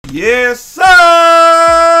Yes, sir!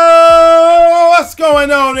 What's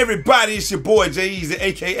going on, everybody? It's your boy, J-Eazy,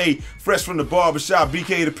 a.k.a. Fresh from the Barbershop,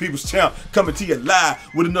 BK the People's Champ, coming to you live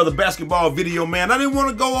with another basketball video, man. I didn't want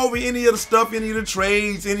to go over any of the stuff, any of the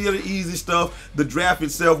trades, any of the easy stuff, the draft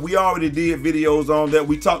itself. We already did videos on that.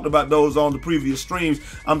 We talked about those on the previous streams.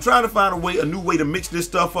 I'm trying to find a new way to mix this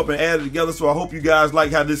stuff up and add it together, so I hope you guys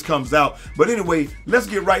like how this comes out. But anyway, let's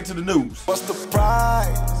get right to the news. What's the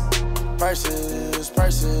price?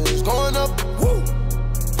 Prices going up. Woo.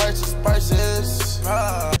 Prices.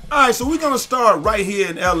 All right, so we're gonna start right here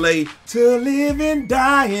in LA. To live and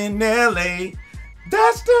die in LA,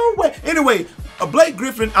 that's the way. Anyway, Blake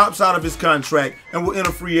Griffin opts out of his contract and will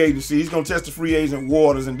enter free agency. He's gonna test the free agent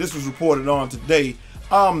waters, and this was reported on today.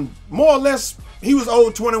 More or less, he was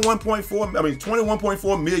owed $21.4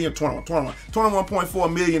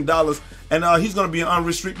 million, and he's going to be an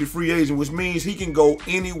unrestricted free agent, which means he can go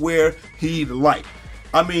anywhere he'd like.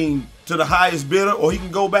 I mean, to the highest bidder, or he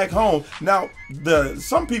can go back home. Now,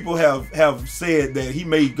 some people have said that he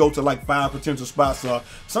may go to like 5 potential spots.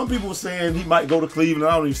 Some people are saying he might go to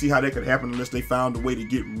Cleveland. I don't even see how that could happen unless they found a way to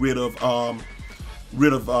get rid of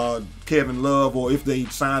Kevin Love, or if they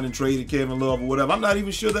signed and traded Kevin Love or whatever. I'm not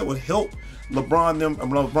even sure that would help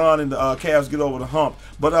LeBron and the Cavs get over the hump.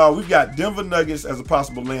 But we've got Denver Nuggets as a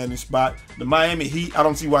possible landing spot. The Miami Heat, I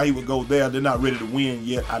don't see why he would go there. They're not ready to win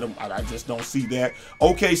yet. I just don't see that.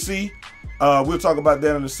 OKC, we'll talk about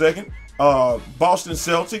that in a second. Boston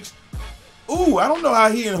Celtics. Ooh, I don't know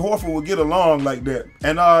how he and Horford would get along like that.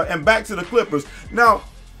 And back to the Clippers. Now,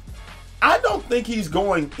 I don't think he's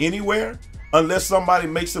going anywhere unless somebody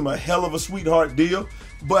makes him a hell of a sweetheart deal.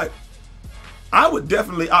 But I would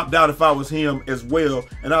definitely opt out if I was him as well,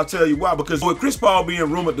 and I'll tell you why. Because with Chris Paul being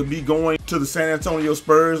rumored to be going to the San Antonio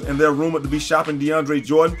Spurs, and they're rumored to be shopping DeAndre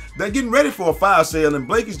Jordan, they're getting ready for a fire sale, and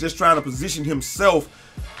Blake is just trying to position himself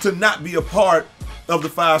to not be a part of the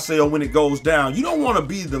fire sale when it goes down. You don't want to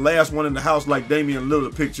be the last one in the house like Damian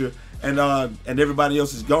Lillard picture, and everybody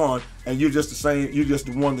else is gone, and you're just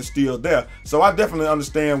the one that's still there. So I definitely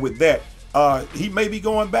understand with that. He may be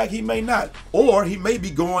going back, he may not, or he may be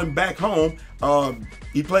going back home.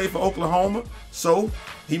 He played for Oklahoma, so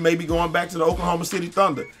he may be going back to the Oklahoma City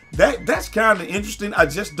Thunder. That's kind of interesting. I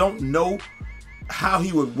just don't know how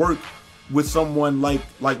he would work with someone like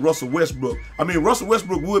Russell Westbrook. I mean, Russell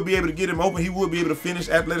Westbrook would be able to get him open. He would be able to finish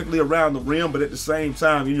athletically around the rim, but at the same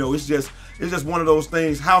time, you know, it's just one of those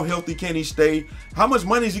things. How healthy can he stay? How much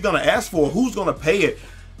money is he going to ask for? Who's going to pay it?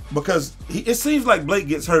 Because it seems like Blake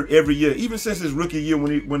gets hurt every year, even since his rookie year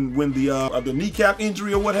when the kneecap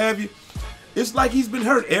injury or what have you. It's like he's been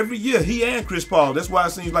hurt every year. He and Chris Paul. That's why it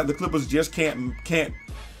seems like the Clippers just can't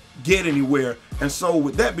get anywhere. And so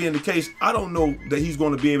with that being the case, I don't know that he's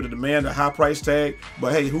going to be able to demand a high price tag.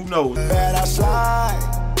 But hey, who knows?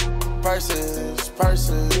 Prices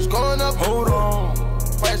going up. Hold on.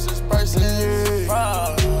 Prices.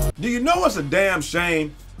 Do you know what's a damn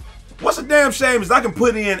shame? What's a damn shame is I can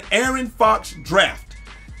put in Aaron Fox draft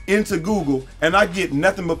into Google and I get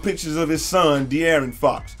nothing but pictures of his son, De'Aaron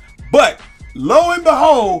Fox. But lo and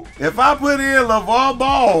behold, if I put in LAVAR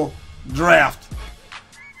Ball draft,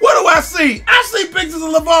 what do I see? I see pictures of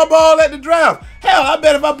LAVAR Ball at the draft. Hell, I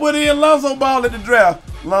bet if I put in Lonzo Ball at the draft,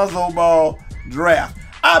 Lonzo Ball draft.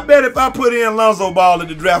 I bet if I put in Lonzo Ball at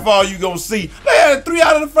the draft, all you gonna see, they had 3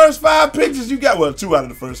 out of the first 5 pictures you got. Well, 2 out of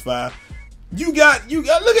the first 5. You got, look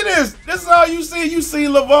at this. This is all you see. You see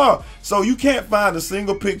LAVAR. So you can't find a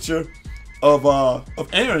single picture of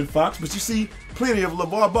Aaron Fox, but you see plenty of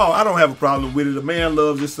LAVAR Ball. I don't have a problem with it. The man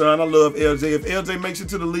loves his son. I love LJ. If LJ makes it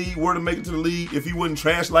to the league, were to make it to the league, if he wasn't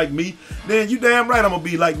trash like me, then you damn right I'm going to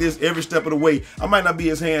be like this every step of the way. I might not be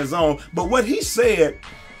as hands-on, but what he said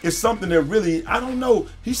is something that really, I don't know.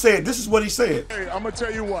 He said, this is what he said. Hey, I'm going to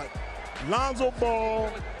tell you what. Lonzo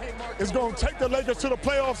Ball is going to take the Lakers to the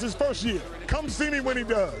playoffs his first year. Come see me when he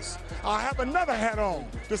does. I'll have another hat on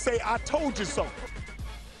to say, I told you so.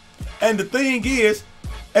 And the thing is,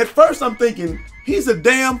 at first I'm thinking, he's a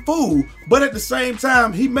damn fool. But at the same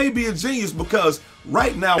time, he may be a genius because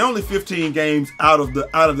right now, only 15 games out of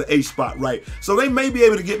the 8 spot, right? So they may be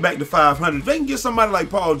able to get back to 500. If they can get somebody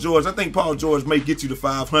like Paul George, I think Paul George may get you to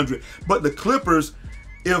 500. But the Clippers,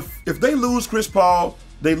 if they lose Chris Paul,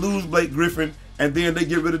 they lose Blake Griffin, and then they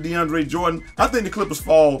get rid of DeAndre Jordan, I think the Clippers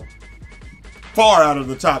fall far out of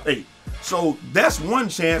the top 8. So that's one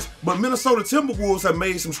chance, but Minnesota Timberwolves have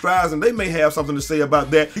made some strides, and they may have something to say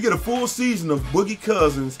about that. You get a full season of Boogie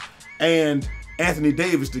Cousins and Anthony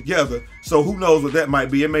Davis together, so who knows what that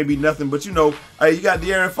might be. It may be nothing, but you know, hey, you got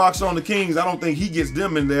De'Aaron Fox on the Kings. I don't think he gets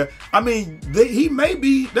them in there. I mean, there may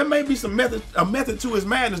be some method to his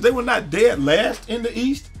madness. They were not dead last in the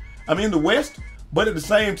East. I mean, in the West. But at the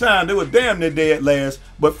same time, they were damn near dead last.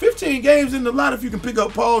 But 15 games in the lot if you can pick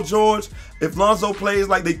up Paul George, if Lonzo plays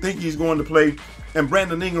like they think he's going to play, and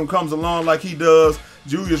Brandon Ingram comes along like he does,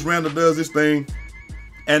 Julius Randle does this thing,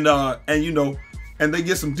 and you know, and they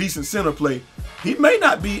get some decent center play. He may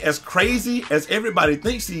not be as crazy as everybody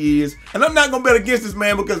thinks he is, and I'm not gonna bet against this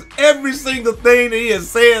man because every single thing that he has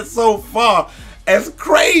said so far, as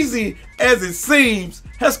crazy as it seems,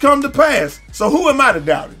 has come to pass. So who am I to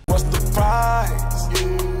doubt it? What's the price?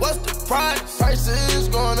 What's the price? Prices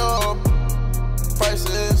going up.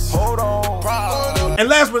 Prices. Hold on. Price. And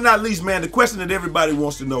last but not least, man, the question that everybody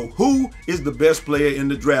wants to know: who is the best player in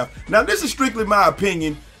the draft? Now, this is strictly my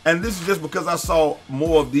opinion, and this is just because I saw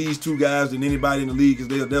more of these two guys than anybody in the league,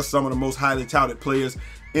 because they're some of the most highly touted players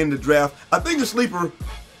in the draft. I think the sleeper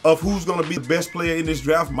of who's going to be the best player in this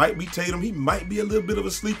draft might be Tatum. He might be a little bit of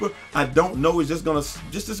a sleeper. I don't know. It's just going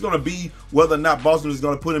to be whether or not Boston is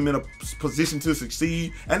going to put him in a position to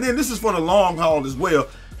succeed. And then this is for the long haul as well.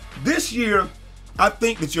 This year, I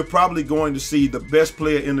think that you're probably going to see the best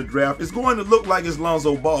player in the draft. It's going to look like it's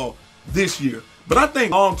Lonzo Ball this year. But I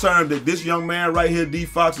think long term that this young man right here, D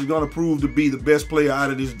Fox, is going to prove to be the best player out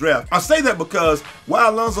of this draft. I say that because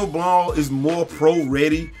while Lonzo Ball is more pro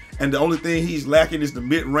ready, and the only thing he's lacking is the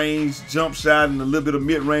mid-range jump shot and a little bit of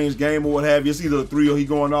mid-range game or what have you. It's either a three or he's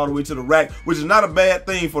going all the way to the rack, which is not a bad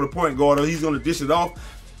thing for the point guard, or he's going to dish it off.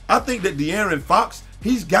 I think that De'Aaron Fox,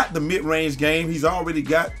 he's got the mid-range game. He's already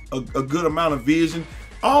got a good amount of vision.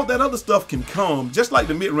 All that other stuff can come, just like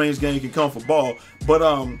the mid-range game can come for Ball. But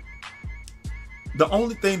the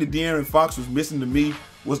only thing that De'Aaron Fox was missing to me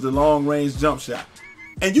was the long-range jump shot.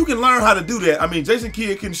 And you can learn how to do that. I mean, Jason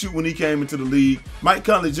Kidd couldn't shoot when he came into the league. Mike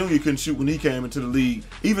Conley Jr. couldn't shoot when he came into the league.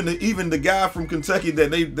 Even the guy from Kentucky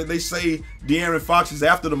that they say De'Aaron Fox is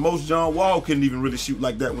after the most, John Wall, couldn't even really shoot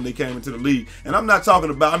like that when they came into the league. And I'm not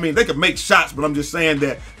talking about, I mean, they could make shots, but I'm just saying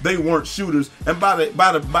that they weren't shooters. And by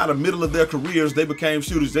the middle of their careers, they became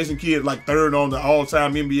shooters. Jason Kidd like third on the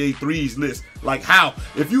all-time NBA threes list. Like how?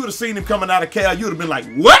 If you would have seen him coming out of Cal, you would have been like,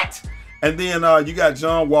 what? And then you got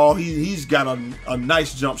John Wall. He's got a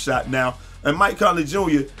nice jump shot now. And Mike Conley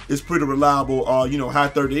Jr. is pretty reliable. You know, high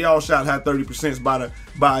 30. They all shot high 30%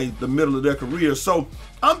 by the middle of their career. So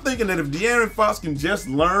I'm thinking that if De'Aaron Fox can just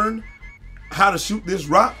learn how to shoot this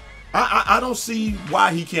rock, I don't see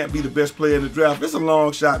why he can't be the best player in the draft. It's a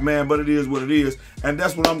long shot, man, but it is what it is. And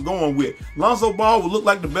that's what I'm going with. Lonzo Ball will look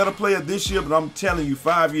like the better player this year, but I'm telling you,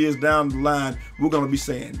 5 years down the line, we're going to be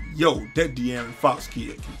saying, yo, that De'Aaron Fox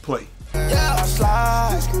kid can play. Yeah, I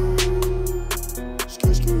slide.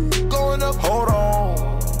 Going up, hold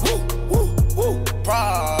on. Woo, woo, woo.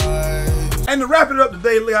 Pride. And to wrap it up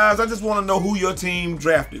today, guys, I just want to know who your team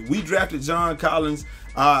drafted. We drafted John Collins.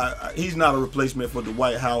 He's not a replacement for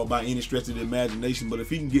Dwight Howard by any stretch of the imagination, but if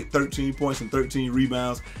he can get 13 points and 13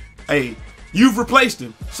 rebounds, hey, you've replaced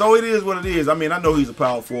him. So it is what it is. I mean, I know he's a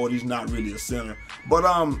power forward. He's not really a center. But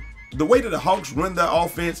the way that the Hawks run their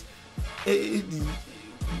offense,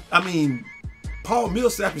 I mean, Paul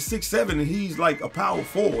Millsap is 6'7", and he's like a power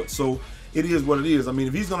forward. So it is what it is. I mean,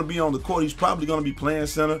 if he's going to be on the court, he's probably going to be playing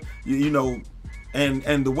center. You know,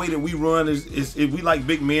 and the way that we run is we like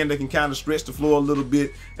big men that can kind of stretch the floor a little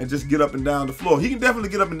bit and just get up and down the floor. He can definitely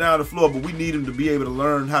get up and down the floor, but we need him to be able to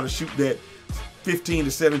learn how to shoot that 15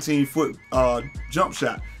 to 17 foot jump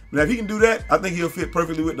shot. Now, if he can do that, I think he'll fit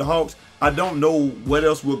perfectly with the Hawks. I don't know what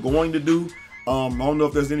else we're going to do. I don't know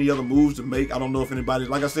if there's any other moves to make. I don't know if anybody,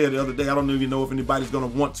 like I said the other day, I don't even know if anybody's going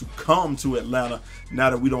to want to come to Atlanta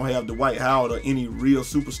now that we don't have Dwight Howard or any real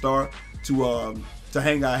superstar to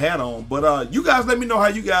hang our hat on. But you guys let me know how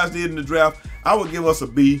you guys did in the draft. I would give us a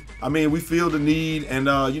B. I mean, we feel the need, and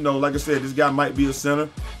you know, like I said, this guy might be a center,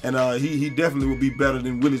 and he definitely would be better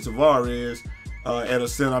than Willie Tavares at a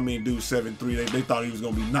center. I mean, dude, 7'3". They thought he was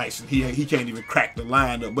gonna be nice, and he can't even crack the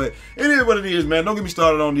line up. But it is what it is, man. Don't get me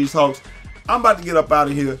started on these Hawks. I'm about to get up out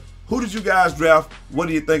of here. Who did you guys draft? What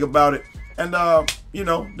do you think about it? And you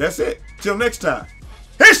know, that's it. Till next time.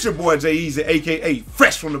 It's your boy Jay Easy, aka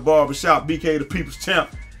Fresh from the Barbershop, BK the People's Champ.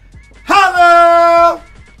 Holla!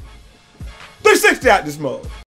 360 out this mug.